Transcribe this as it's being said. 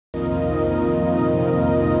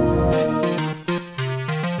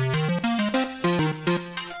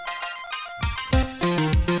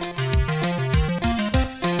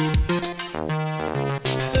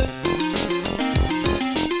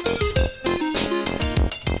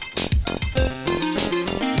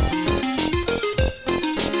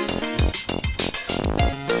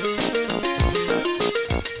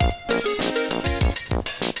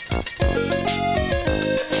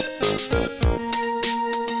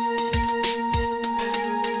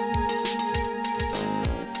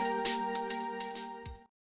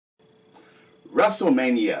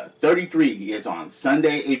WrestleMania 33 is on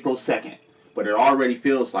Sunday, April 2nd. But it already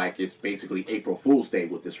feels like it's basically April Fool's Day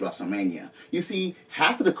with this WrestleMania. You see,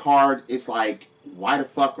 half of the card is like, why the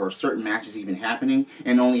fuck are certain matches even happening?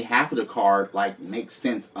 And only half of the card, like, makes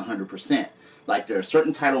sense 100%. Like, there are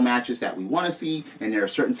certain title matches that we want to see, and there are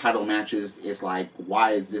certain title matches, it's like,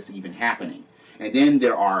 why is this even happening? And then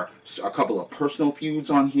there are a couple of personal feuds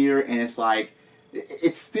on here, and it's like,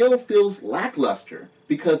 it still feels lackluster.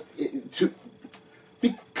 Because,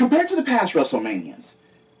 compared to the past WrestleManias,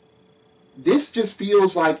 this just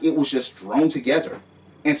feels like it was just thrown together.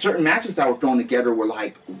 And certain matches that were thrown together were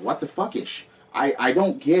like, what the fuckish? I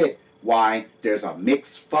don't get why there's a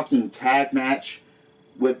mixed fucking tag match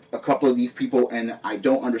with a couple of these people, and I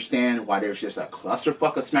don't understand why there's just a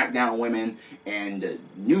clusterfuck of SmackDown women, and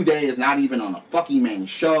New Day is not even on a fucking main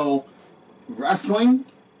show. Wrestling?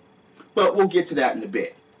 But we'll get to that in a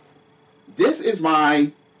bit. This is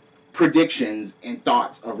my predictions and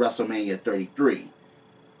thoughts of WrestleMania 33.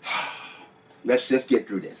 Let's just get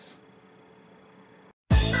through this.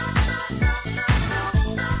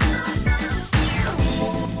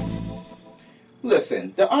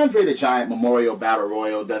 Listen, the Andre the Giant Memorial Battle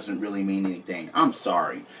Royal doesn't really mean anything. I'm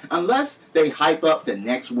sorry. Unless they hype up the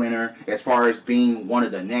next winner as far as being one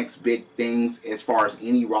of the next big things as far as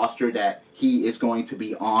any roster that he is going to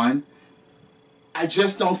be on, I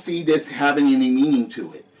just don't see this having any meaning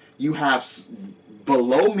to it. You have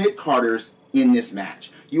below mid-carders in this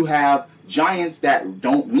match. You have giants that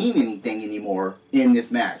don't mean anything anymore in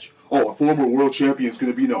this match. Oh, a former world champion is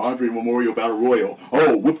going to be in the Andre Memorial Battle Royal.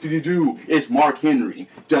 Oh, what did he do? It's Mark Henry.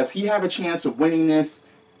 Does he have a chance of winning this?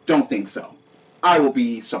 Don't think so. I will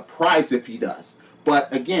be surprised if he does.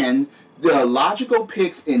 But again, the logical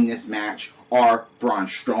picks in this match are Braun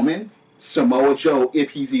Strowman, Samoa Joe,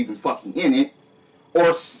 if he's even fucking in it,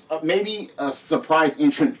 or maybe a surprise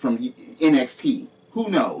entrant from NXT. Who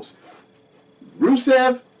knows?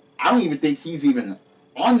 Rusev, I don't even think he's even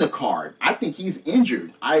on the card. I think he's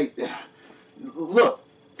injured. Look,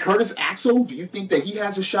 Curtis Axel, do you think that he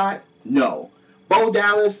has a shot? No. Bo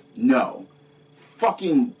Dallas? No.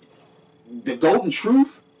 Fucking the Golden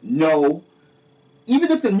Truth? No.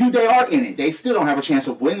 Even if the New Day are in it, they still don't have a chance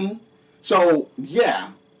of winning. So,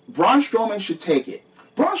 yeah, Braun Strowman should take it.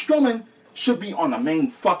 Braun Strowman should be on the main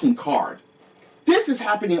fucking card. This is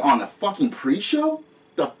happening on the fucking pre-show?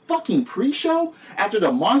 The fucking pre-show? After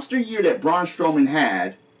the monster year that Braun Strowman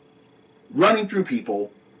had, running through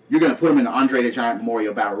people, you're going to put him in the Andre the Giant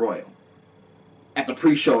Memorial Battle Royal at the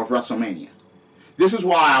pre-show of WrestleMania. This is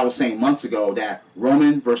why I was saying months ago that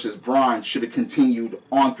Roman versus Braun should have continued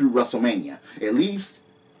on through WrestleMania. At least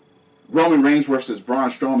Roman Reigns versus Braun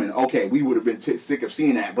Strowman, okay, we would have been sick of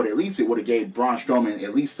seeing that, but at least it would have gave Braun Strowman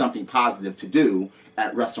at least something positive to do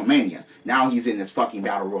at WrestleMania. Now he's in this fucking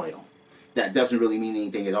Battle Royal. That doesn't really mean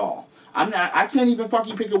anything at all. I can't even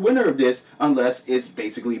fucking pick a winner of this unless it's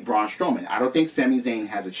basically Braun Strowman. I don't think Sami Zayn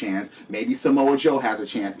has a chance. Maybe Samoa Joe has a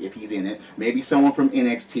chance if he's in it. Maybe someone from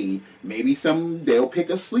NXT. Maybe they'll pick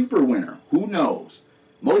a sleeper winner. Who knows?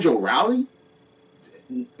 Mojo Rawley?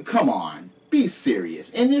 Come on. Be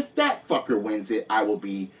serious. And if that fucker wins it, I will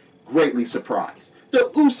be greatly surprised.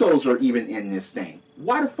 The Usos are even in this thing.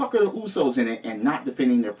 Why the fuck are the Usos in it and not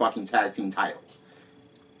defending their fucking tag team titles?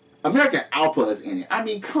 American Alpha is in it. I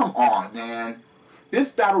mean, come on, man. This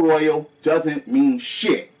Battle Royal doesn't mean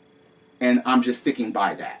shit. And I'm just sticking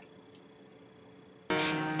by that.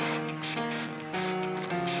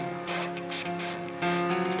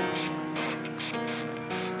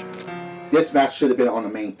 This match should have been on the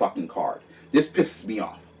main fucking card. This pisses me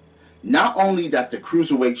off. Not only that the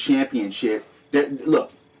Cruiserweight Championship,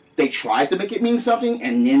 look, they tried to make it mean something,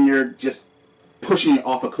 and then they're just pushing it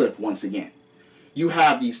off a cliff once again. You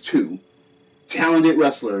have these two talented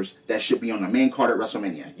wrestlers that should be on the main card at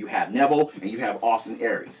WrestleMania. You have Neville and you have Austin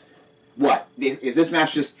Aries. What? Is this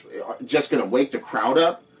match just going to wake the crowd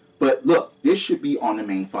up? But look, this should be on the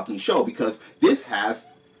main fucking show because this has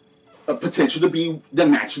a potential to be the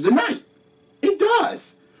match of the night. It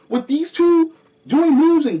does. With these two doing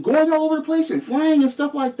moves and going all over the place and flying and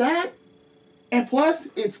stuff like that. And plus,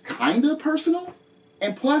 it's kind of personal.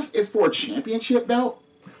 And plus, it's for a championship belt.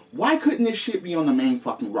 Why couldn't this shit be on the main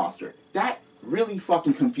fucking roster? That really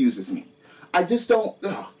fucking confuses me. I just don't...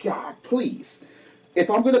 Oh, God, please. If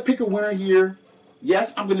I'm going to pick a winner here,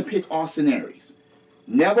 yes, I'm going to pick Austin Aries.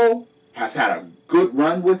 Neville has had a good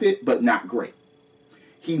run with it, but not great.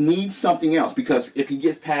 He needs something else, because if he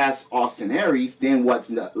gets past Austin Aries, then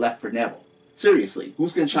what's left for Neville? Seriously,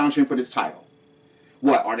 who's going to challenge him for this title?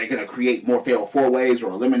 What, are they going to create more fatal four-ways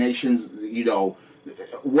or eliminations, you know,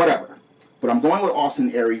 whatever. But I'm going with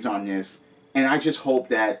Austin Aries on this, and I just hope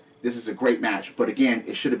that This is a great match, but again,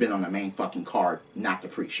 it should have been on the main fucking card, not the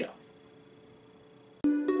pre-show.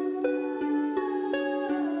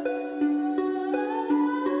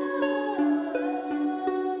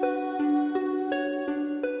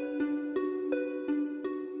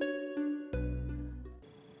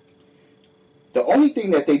 The only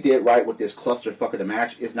thing that they did right with this clusterfuck of the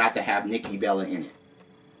match is not to have Nikki Bella in it.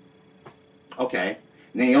 Okay,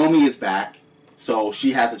 Naomi is back, so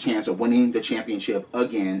she has a chance of winning the championship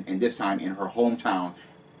again, and this time in her hometown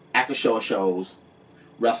at the show of shows,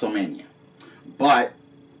 WrestleMania. But,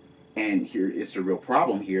 and here is the real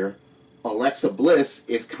problem here, Alexa Bliss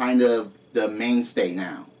is kind of the mainstay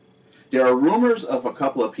now. There are rumors of a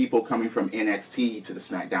couple of people coming from NXT to the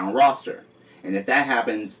SmackDown roster, and if that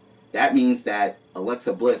happens, that means that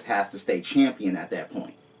Alexa Bliss has to stay champion at that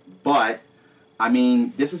point. But, I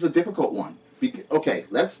mean, this is a difficult one. Okay,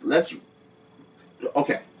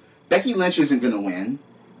 okay. Becky Lynch isn't going to win.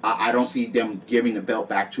 I don't see them giving the belt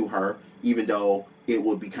back to her, even though it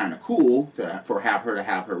would be kind of cool for her to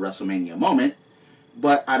have her WrestleMania moment.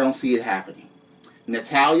 But I don't see it happening.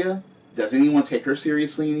 Natalya, does anyone take her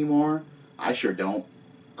seriously anymore? I sure don't.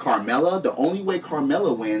 Carmella, the only way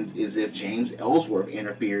Carmella wins is if James Ellsworth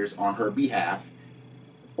interferes on her behalf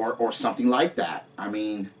or something like that. I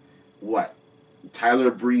mean, what? Tyler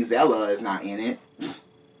Breezella is not in it.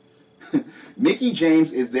 Mickie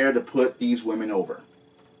James is there to put these women over.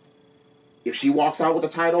 If she walks out with the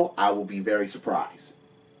title, I will be very surprised.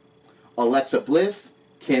 Alexa Bliss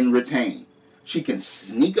can retain. She can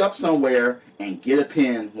sneak up somewhere and get a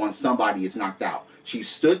pin once somebody is knocked out. She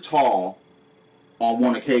stood tall on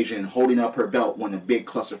one occasion holding up her belt when the big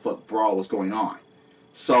clusterfuck brawl was going on.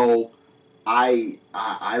 So I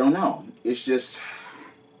don't know. It's just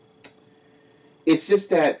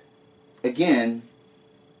that, again,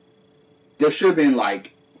 there should have been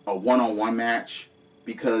like a one-on-one match,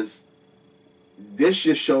 because this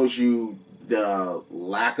just shows you the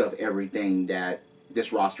lack of everything that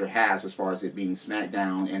this roster has as far as it being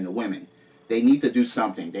SmackDown and the women. They need to do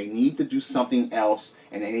something. They need to do something else,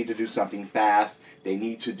 and they need to do something fast. They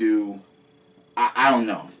need to do, I don't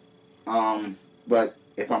know. But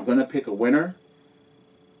if I'm going to pick a winner,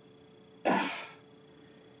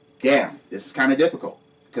 damn, this is kind of difficult,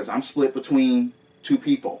 because I'm split between two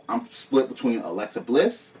people. I'm split between Alexa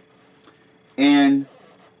Bliss and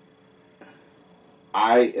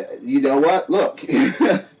you know what? Look,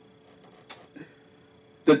 the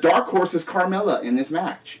dark horse is Carmella in this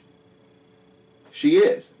match. She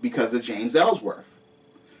is, because of James Ellsworth.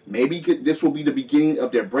 Maybe this will be the beginning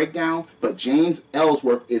of their breakdown, but James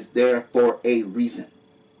Ellsworth is there for a reason.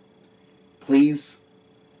 Please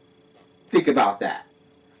think about that.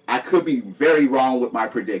 I could be very wrong with my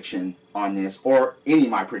prediction on this, or any of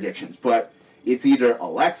my predictions, but it's either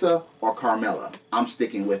Alexa or Carmella. I'm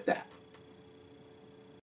sticking with that.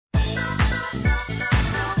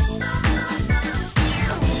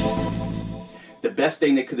 The best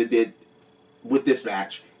thing they could have did with this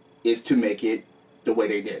match is to make it the way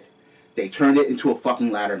they did. They turned it into a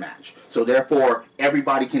fucking ladder match. So therefore,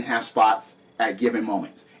 everybody can have spots at given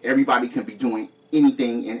moments. Everybody can be doing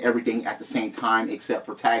anything and everything at the same time except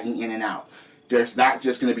for tagging in and out. There's not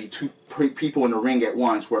just going to be two people in the ring at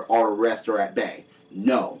once where all the rest are at bay.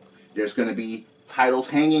 No. There's going to be titles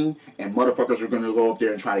hanging and motherfuckers are going to go up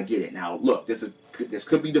there and try to get it. Now, look, this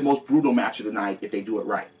could be the most brutal match of the night if they do it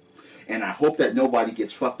right. And I hope that nobody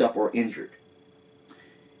gets fucked up or injured.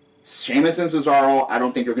 Sheamus and Cesaro, I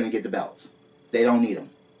don't think they're going to get the belts. They don't need them.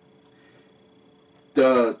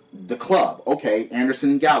 The club, okay,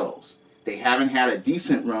 Anderson and Gallows. They haven't had a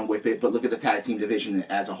decent run with it, but look at the tag team division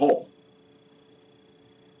as a whole.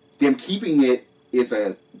 Them keeping it is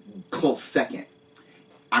a close second.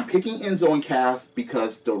 I'm picking Enzo and Cass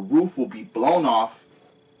because the roof will be blown off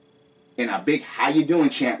and a big "how you doing"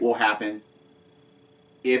 chant will happen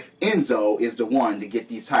if Enzo is the one to get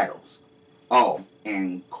these titles. Oh,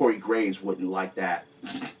 and Corey Graves wouldn't like that.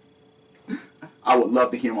 I would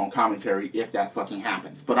love to hear him on commentary if that fucking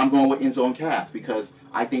happens. But I'm going with Enzo and Cass because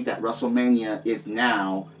I think that WrestleMania is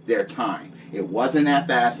now their time. It wasn't at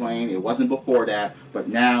Fastlane. It wasn't before that. But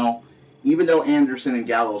now, even though Anderson and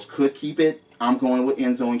Gallows could keep it, I'm going with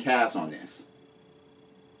Enzo and Cass on this.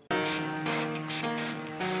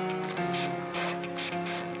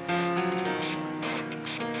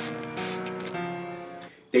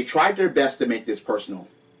 They tried their best to make this personal.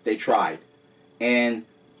 They tried. And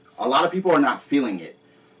a lot of people are not feeling it.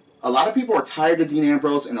 A lot of people are tired of Dean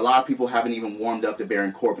Ambrose, and a lot of people haven't even warmed up to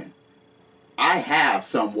Baron Corbin. I have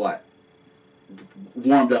somewhat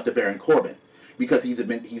warmed up to Baron Corbin because he's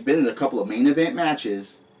been in a couple of main event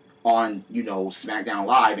matches on, SmackDown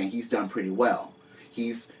Live, and he's done pretty well.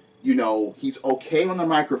 He's you know, he's okay on the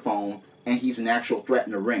microphone, and he's an actual threat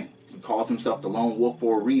in the ring. He calls himself the Lone Wolf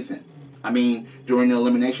for a reason. I mean, during the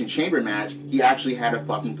Elimination Chamber match, he actually had a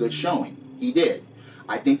fucking good showing. He did.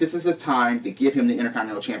 I think this is a time to give him the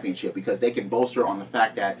Intercontinental Championship because they can bolster on the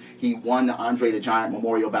fact that he won the Andre the Giant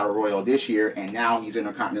Memorial Battle Royal this year, and now he's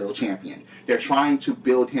Intercontinental Champion. They're trying to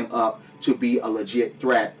build him up to be a legit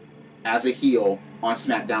threat as a heel on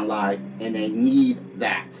SmackDown Live, and they need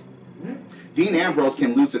that. Dean Ambrose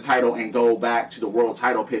can lose the title and go back to the world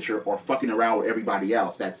title picture or fucking around with everybody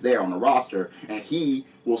else that's there on the roster, and he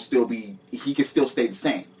can still stay the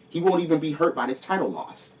same. He won't even be hurt by this title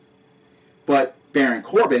loss. But Baron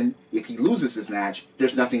Corbin, if he loses this match,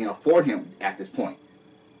 there's nothing else for him at this point.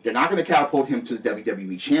 They're not going to catapult him to the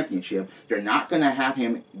WWE Championship. They're not going to have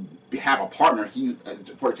him have a partner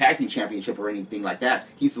for a tag team championship or anything like that.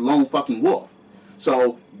 He's the lone fucking wolf.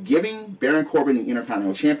 So giving Baron Corbin the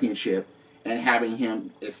Intercontinental Championship and having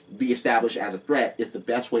him be established as a threat is the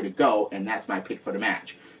best way to go, and that's my pick for the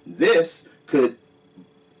match. This could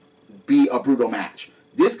be a brutal match.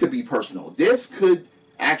 This could be personal. This could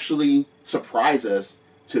actually surprise us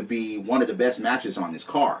to be one of the best matches on this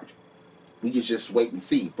card. We can just wait and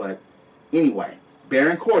see. But anyway,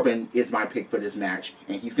 Baron Corbin is my pick for this match,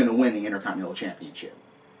 and he's going to win the Intercontinental Championship.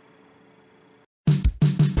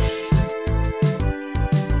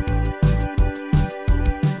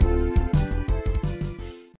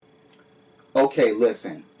 Okay,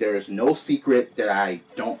 listen, there is no secret that I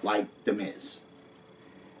don't like The Miz.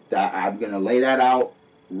 I'm going to lay that out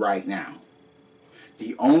right now.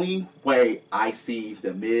 The only way I see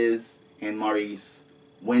The Miz and Maurice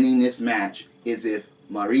winning this match is if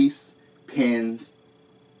Maurice pins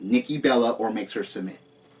Nikki Bella or makes her submit.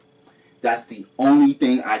 That's the only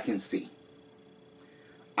thing I can see.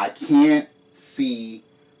 I can't see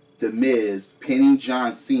The Miz pinning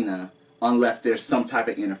John Cena unless there's some type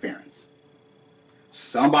of interference.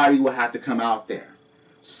 Somebody will have to come out there.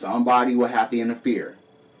 Somebody will have to interfere.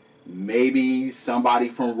 Maybe somebody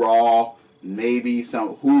from Raw, maybe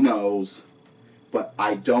who knows. But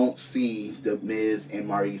I don't see The Miz and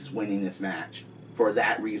Maurice winning this match for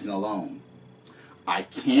that reason alone. I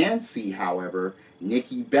can see, however,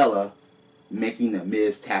 Nikki Bella making The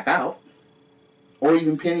Miz tap out or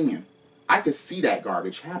even pinning him. I could see that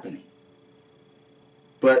garbage happening.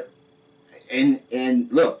 But, and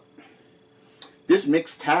look, this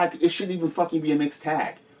mixed tag, it shouldn't even fucking be a mixed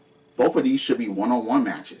tag. Both of these should be one-on-one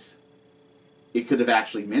matches. It could have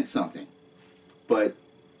actually meant something. But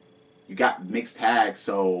you got mixed tags,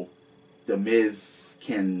 so The Miz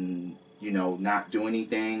can, you know, not do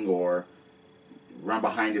anything or run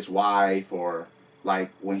behind his wife, or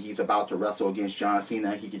like when he's about to wrestle against John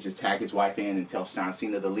Cena, he could just tag his wife in and tell John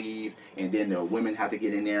Cena to leave, and then the women have to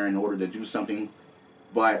get in there in order to do something.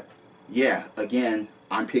 But yeah, again,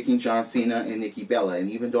 I'm picking John Cena and Nikki Bella, and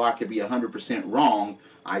even though I could be 100% wrong,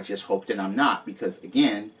 I just hope that I'm not, because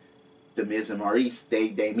again, The Miz and Maurice,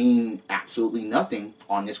 they mean absolutely nothing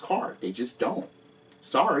on this card. They just don't.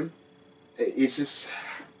 Sorry. It's just,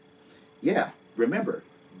 yeah, remember,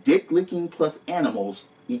 dick licking plus animals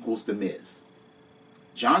equals The Miz.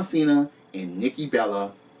 John Cena and Nikki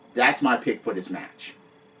Bella, that's my pick for this match.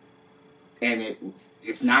 And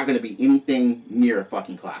it's not going to be anything near a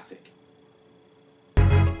fucking classic.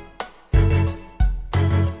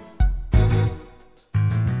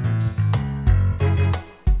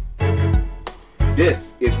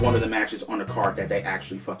 This is one of the matches on the card that they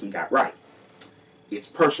actually fucking got right. It's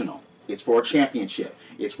personal. It's for a championship.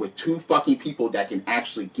 It's with two fucking people that can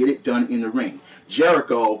actually get it done in the ring.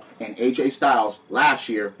 Jericho and AJ Styles last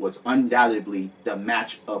year was undoubtedly the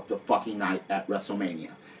match of the fucking night at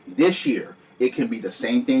WrestleMania. This year, it can be the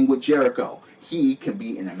same thing with Jericho. He can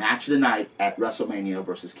be in a match of the night at WrestleMania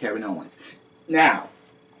versus Kevin Owens. Now,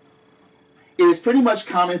 it is pretty much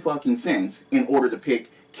common fucking sense in order to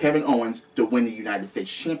pick Kevin Owens to win the United States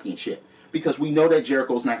Championship, because we know that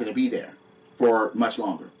Jericho's not going to be there for much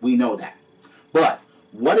longer. We know that. But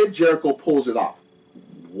what if Jericho pulls it off?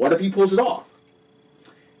 What if he pulls it off?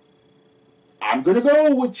 I'm going to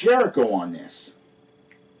go with Jericho on this.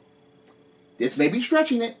 This may be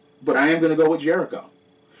stretching it, but I am going to go with Jericho.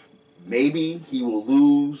 Maybe he will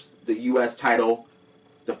lose the U.S. title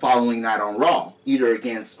the following night on Raw, either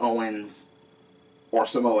against Owens or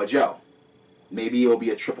Samoa Joe. Maybe it'll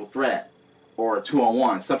be a triple threat or a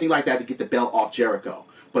 2-on-1, something like that to get the belt off Jericho.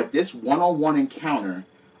 But this one-on-one encounter,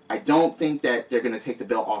 I don't think that they're going to take the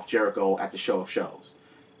belt off Jericho at the show of shows.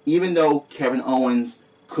 Even though Kevin Owens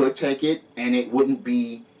could take it, and it wouldn't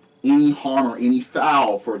be any harm or any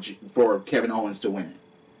foul for Kevin Owens to win it.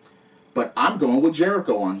 But I'm going with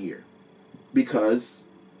Jericho on here, because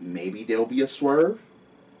maybe there'll be a swerve.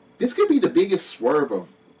 this could be the biggest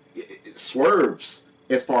swerves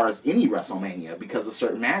as far as any WrestleMania because of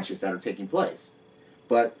certain matches that are taking place.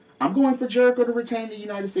 But I'm going for Jericho to retain the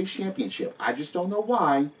United States Championship. I just don't know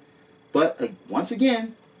why. But once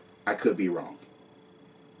again, I could be wrong.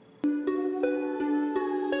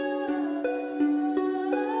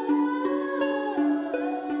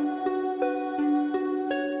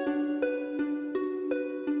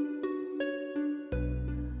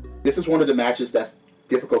 This is one of the matches that's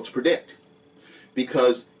difficult to predict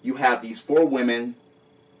because you have these 4 women,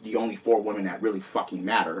 the only 4 women that really fucking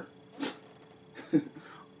matter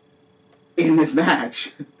in this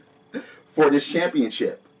match for this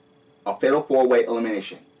championship, a fatal 4-way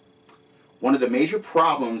elimination. One of the major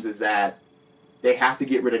problems is that they have to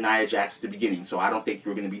get rid of Nia Jax at the beginning, so I don't think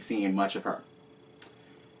you're going to be seeing much of her.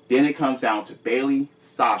 Then it comes down to Bayley,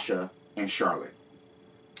 Sasha, and Charlotte.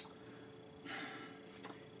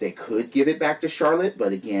 They could give it back to Charlotte,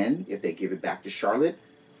 but again, if they give it back to Charlotte,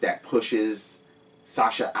 that pushes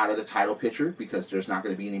Sasha out of the title picture because there's not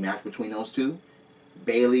going to be any match between those two.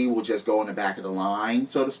 Bayley will just go in the back of the line,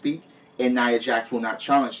 so to speak, and Nia Jax will not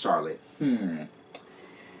challenge Charlotte.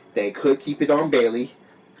 They could keep it on Bayley.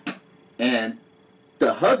 And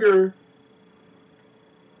the hugger,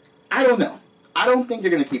 I don't know. I don't think they're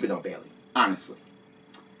going to keep it on Bayley, honestly.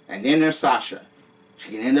 And then there's Sasha. She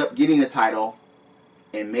can end up getting the title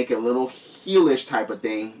and make a little heelish type of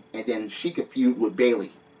thing, and then she could feud with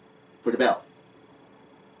Bayley for the belt.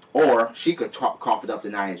 Or she could cough it up to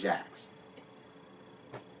Nia Jax.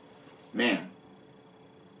 Man.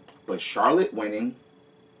 But Charlotte winning,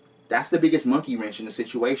 that's the biggest monkey wrench in the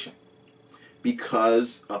situation.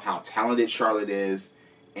 Because of how talented Charlotte is,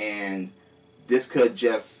 and this could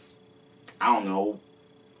just, I don't know,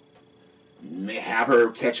 have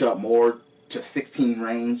her catch up more to 16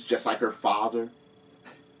 reigns, just like her father.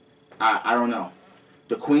 I don't know.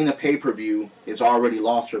 The queen of pay-per-view has already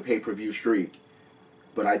lost her pay-per-view streak,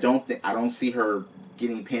 but I don't see her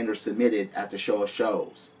getting pinned or submitted at the show of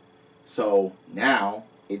shows. So now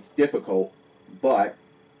it's difficult, but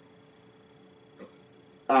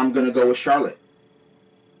I'm gonna go with Charlotte.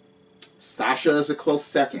 Sasha is a close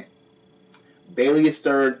second. Bayley is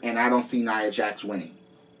third, and I don't see Nia Jax winning.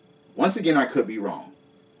 Once again, I could be wrong.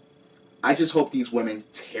 I just hope these women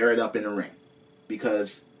tear it up in the ring,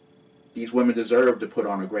 because these women deserve to put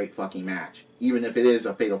on a great fucking match, even if it is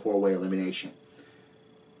a fatal 4-way elimination.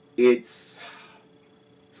 It's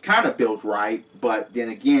kind of built right, but then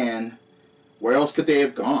again, where else could they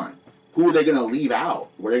have gone? Who are they going to leave out?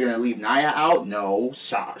 Were they going to leave Nia out? No.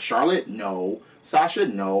 Charlotte? No. Sasha?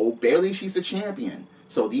 No. Bayley, she's the champion.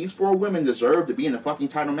 So these 4 women deserve to be in a fucking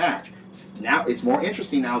title match. Now, it's more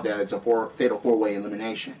interesting now that it's a fatal 4-way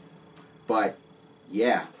elimination. But,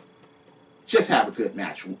 yeah. Just have a good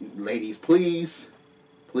match, ladies, please.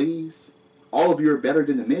 Please. All of you are better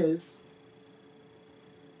than The Miz.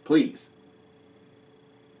 Please.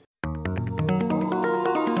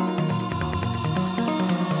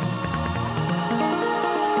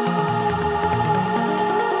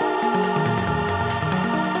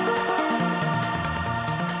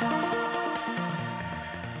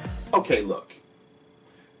 Okay, look.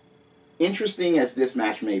 Interesting as this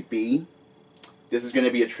match may be, this is going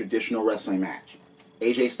to be a traditional wrestling match.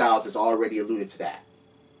 AJ Styles has already alluded to that.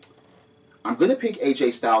 I'm going to pick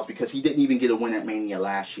AJ Styles because he didn't even get a win at Mania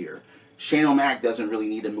last year. Shane O'Mac doesn't really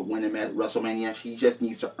need to win at WrestleMania. He just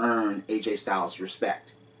needs to earn AJ Styles'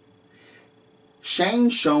 respect. Shane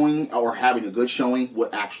showing or having a good showing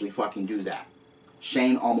would actually fucking do that.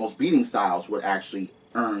 Shane almost beating Styles would actually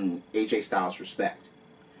earn AJ Styles' respect.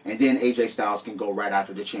 And then AJ Styles can go right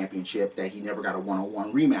after the championship that he never got a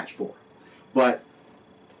one-on-one rematch for. But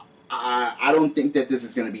I don't think that this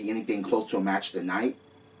is going to be anything close to a match tonight.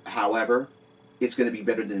 However, it's going to be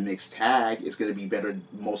better than a mixed tag. It's going to be better,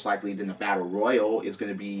 most likely, than a battle royal. It's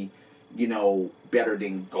going to be, you know, better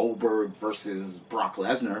than Goldberg versus Brock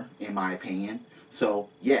Lesnar, in my opinion. So,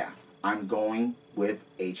 yeah, I'm going with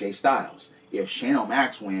AJ Styles. If Shane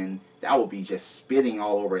O'Mac's win, that would be just spitting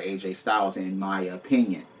all over AJ Styles, in my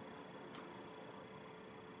opinion.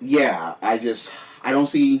 Yeah, I don't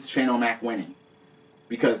see Shane O'Mac winning.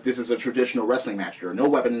 Because this is a traditional wrestling match. There are no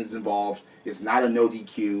weapons involved. It's not a no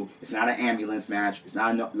DQ. It's not an ambulance match. It's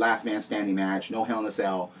not a last man standing match. No Hell in a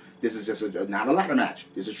Cell. This is just not a ladder match.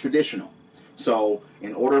 This is traditional. So,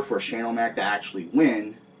 in order for Shane O'Mac to actually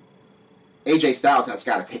win, AJ Styles has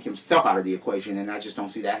got to take himself out of the equation, and I just don't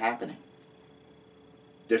see that happening.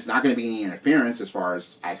 There's not going to be any interference as far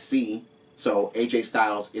as I see. So, AJ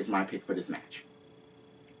Styles is my pick for this match.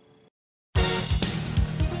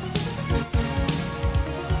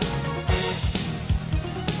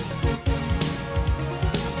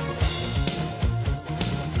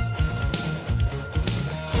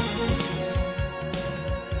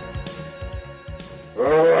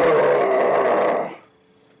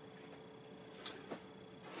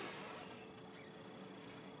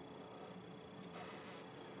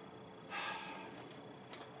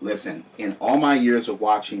 Listen, in all my years of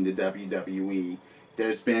watching the WWE,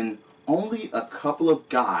 there's been only a couple of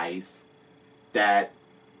guys that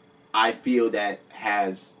I feel that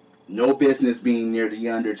has no business being near The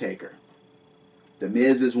Undertaker. The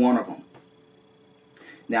Miz is one of them.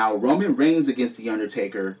 Now, Roman Reigns against The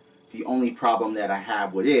Undertaker, the only problem that I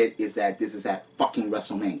have with it is that this is at fucking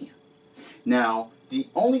WrestleMania. Now, the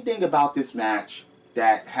only thing about this match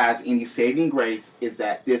that has any saving grace is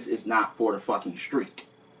that this is not for the fucking streak.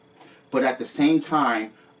 But at the same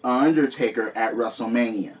time, Undertaker at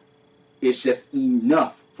WrestleMania, it's just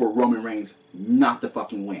enough for Roman Reigns not to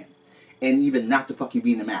fucking win. And even not to fucking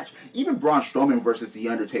be in the match. Even Braun Strowman versus The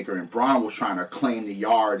Undertaker, and Braun was trying to claim the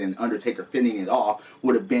yard and Undertaker finishing it off,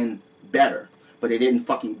 would have been better. But they didn't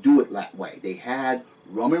fucking do it that way. They had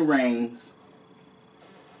Roman Reigns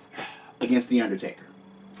against The Undertaker.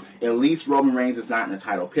 At least Roman Reigns is not in the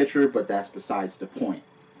title picture, but that's besides the point.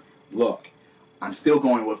 Look, I'm still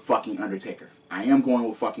going with fucking Undertaker. I am going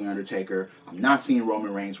with fucking Undertaker. I'm not seeing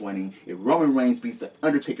Roman Reigns winning. If Roman Reigns beats The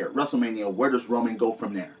Undertaker at WrestleMania, where does Roman go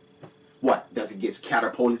from there? What? Does he get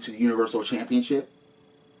catapulted to the Universal Championship?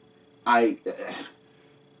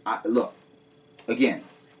 Look, again,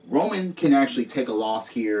 Roman can actually take a loss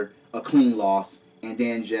here, a clean loss, and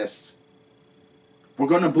then just, we're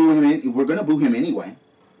gonna boo him. We're gonna boo him anyway.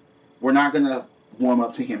 We're not gonna warm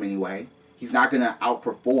up to him anyway. He's not gonna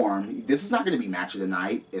outperform. This is not gonna be match of the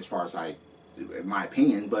night, as far as in my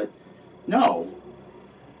opinion. But no,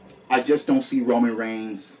 I just don't see Roman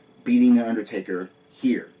Reigns beating The Undertaker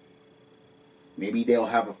here. Maybe they'll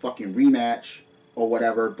have a fucking rematch or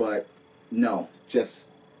whatever, but no, just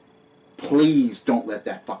please don't let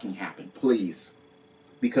that fucking happen, please,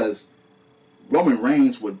 because Roman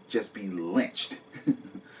Reigns would just be lynched.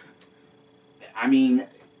 I mean,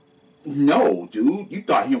 no, dude, you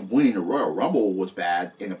thought him winning the Royal Rumble was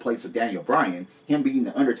bad in the place of Daniel Bryan. Him beating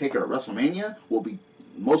The Undertaker at WrestleMania will be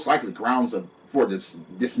most likely grounds for this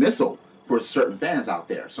dismissal for certain fans out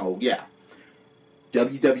there. So yeah,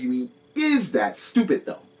 WWE is that stupid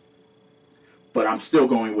though. But I'm still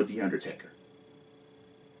going with The Undertaker.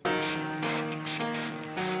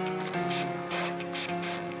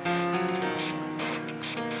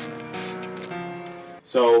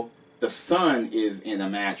 So the son is in a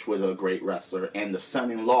match with a great wrestler, and the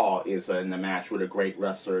son-in-law is in a match with a great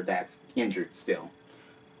wrestler that's injured still.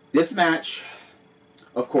 This match,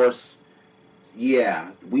 of course,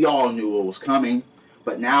 yeah, we all knew it was coming.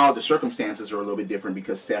 But now the circumstances are a little bit different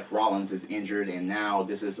because Seth Rollins is injured, and now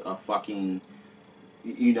this is a fucking,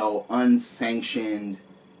 unsanctioned,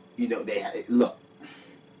 look.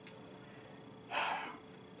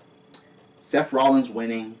 Seth Rollins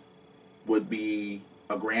winning would be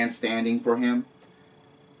a grandstanding for him,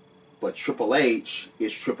 but Triple H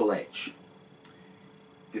is Triple H.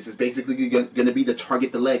 This is basically going to be the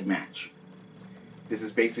target the leg match. This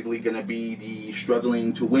is basically going to be the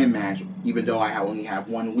struggling to win match, even though I only have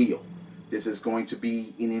one wheel. This is going to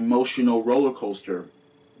be an emotional roller coaster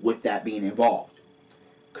with that being involved.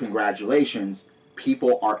 Congratulations,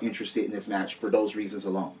 people are interested in this match for those reasons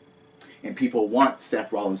alone. And people want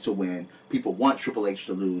Seth Rollins to win. People want Triple H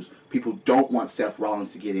to lose. People don't want Seth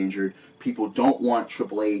Rollins to get injured. People don't want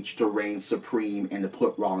Triple H to reign supreme and to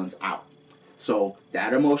put Rollins out. So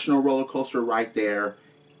that emotional roller coaster right there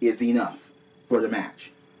is enough for the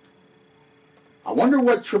match. I wonder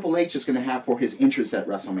what Triple H is going to have for his interest at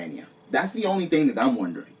WrestleMania. That's the only thing that I'm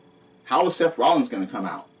wondering. How is Seth Rollins going to come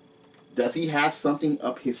out? Does he have something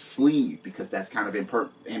up his sleeve? Because that's kind of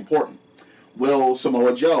important. Will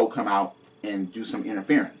Samoa Joe come out and do some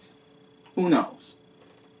interference? Who knows?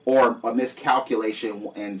 Or a miscalculation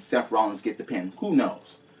and Seth Rollins get the pin? Who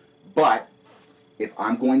knows? But if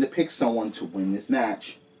I'm going to pick someone to win this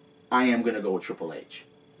match, I am going to go with Triple H.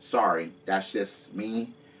 Sorry, that's just me.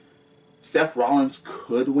 Seth Rollins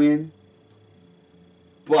could win,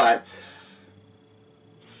 but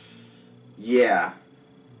yeah,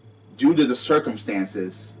 due to the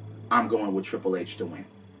circumstances, I'm going with Triple H to win.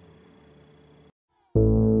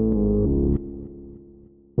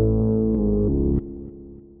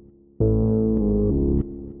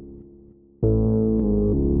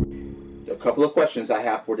 A couple of questions I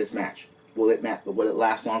have for this match. Will it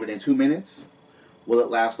last longer than 2 minutes? Will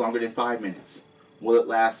it last longer than 5 minutes? Will it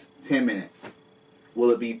last 10 minutes?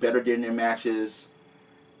 Will it be better than their matches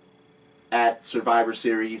at Survivor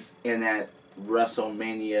Series and at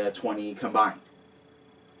WrestleMania 20 combined?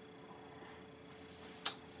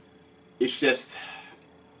 It's just,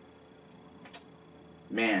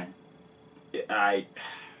 man, this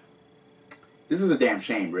is a damn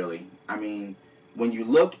shame, really. I mean, when you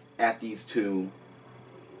look at these two,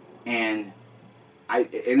 and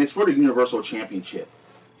it's for the Universal Championship.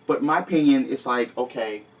 But in my opinion, it's like,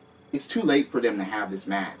 okay, it's too late for them to have this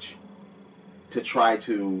match to try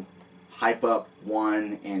to hype up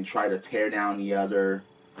one and try to tear down the other.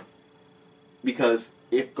 Because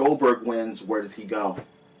if Goldberg wins, where does he go?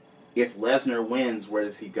 If Lesnar wins, where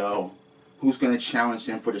does he go? Who's going to challenge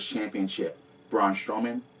him for this championship? Braun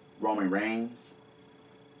Strowman? Roman Reigns?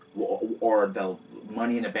 Or the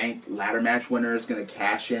Money in the Bank ladder match winner is going to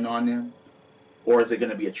cash in on them? Or is it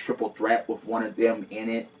going to be a triple threat with one of them in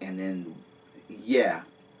it? And then, yeah.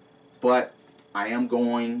 But I am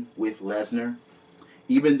going with Lesnar.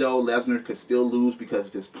 Even though Lesnar could still lose because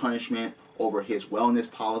of his punishment over his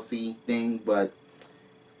wellness policy thing. But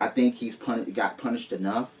I think he's got punished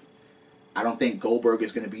enough. I don't think Goldberg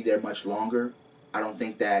is going to be there much longer. I don't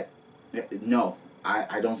think that... No,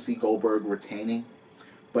 I don't see Goldberg retaining.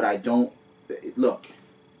 But I don't... Look,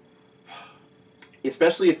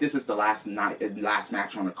 especially if this is the last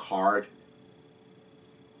match on the card,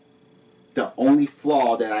 the only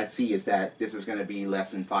flaw that I see is that this is going to be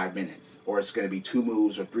less than 5 minutes. Or it's going to be 2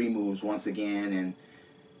 moves or 3 moves once again. And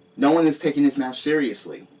no one is taking this match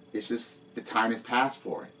seriously. It's just the time has passed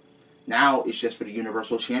for it. Now it's just for the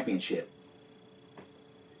Universal Championship.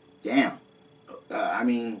 Damn. I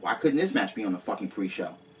mean, why couldn't this match be on the fucking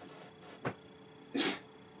pre-show?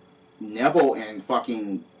 Neville and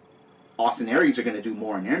fucking Austin Aries are going to do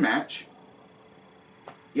more in their match.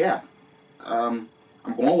 Yeah. I'm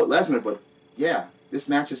going with Lesnar, but yeah, this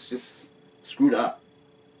match is just screwed up.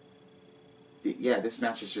 Yeah, this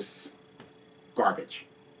match is just garbage.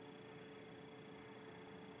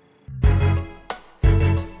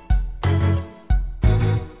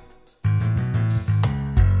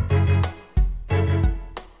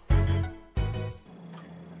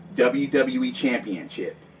 WWE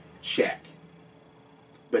Championship, check.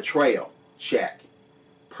 Betrayal, check.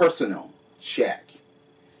 Personal, check.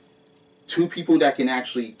 2 people that can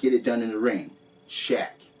actually get it done in the ring,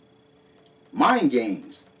 check. Mind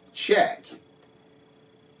games, check.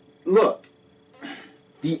 Look,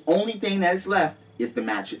 the only thing that is left is the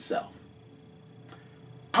match itself.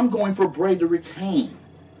 I'm going for Bray to retain.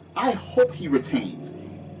 I hope he retains.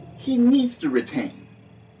 He needs to retain.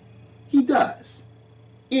 He does.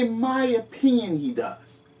 In my opinion, he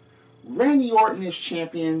does. Randy Orton as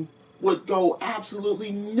champion would go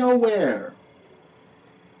absolutely nowhere.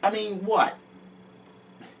 I mean, what?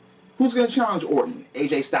 Who's going to challenge Orton?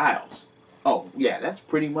 AJ Styles. Oh, yeah, that's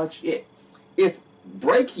pretty much it. If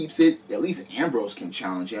Bray keeps it, at least Ambrose can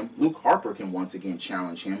challenge him. Luke Harper can once again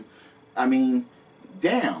challenge him. I mean,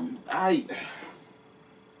 damn, I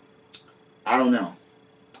don't know.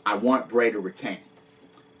 I want Bray to retain.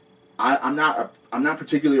 I'm not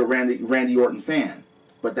particularly a Randy Orton fan,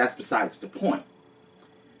 but that's besides the point.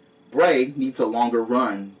 Bray needs a longer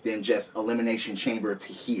run than just Elimination Chamber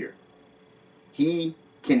to here. He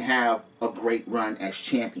can have a great run as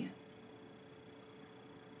champion.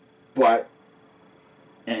 But,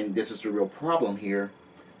 and this is the real problem here,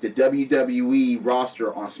 the WWE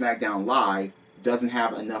roster on SmackDown Live doesn't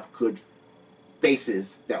have enough good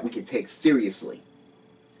faces that we can take seriously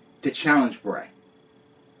to challenge Bray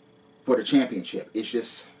for the championship. It's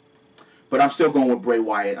just... But I'm still going with Bray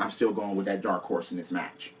Wyatt. I'm still going with that dark horse in this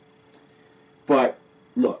match. But,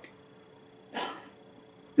 look.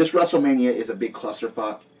 This WrestleMania is a big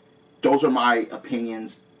clusterfuck. Those are my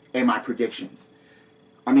opinions and my predictions.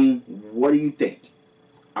 I mean, what do you think?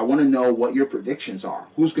 I want to know what your predictions are.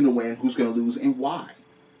 Who's going to win, who's going to lose, and why?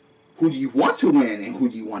 Who do you want to win, and who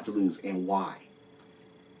do you want to lose, and why?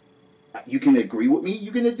 You can agree with me.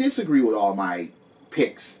 You can disagree with all my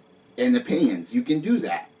picks and opinions. You can do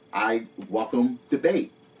that. I welcome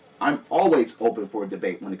debate. I'm always open for a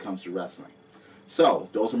debate when it comes to wrestling. So,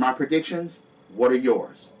 those are my predictions. What are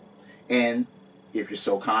yours? And if you're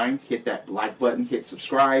so kind, hit that like button, hit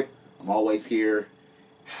subscribe. I'm always here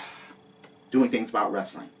doing things about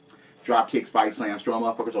wrestling. Drop kicks, body slams, throw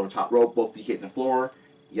motherfuckers over top rope, both feet hitting the floor.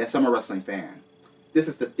 Yes, I'm a wrestling fan. This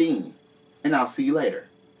is the theme. And I'll see you later.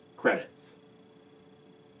 Credits.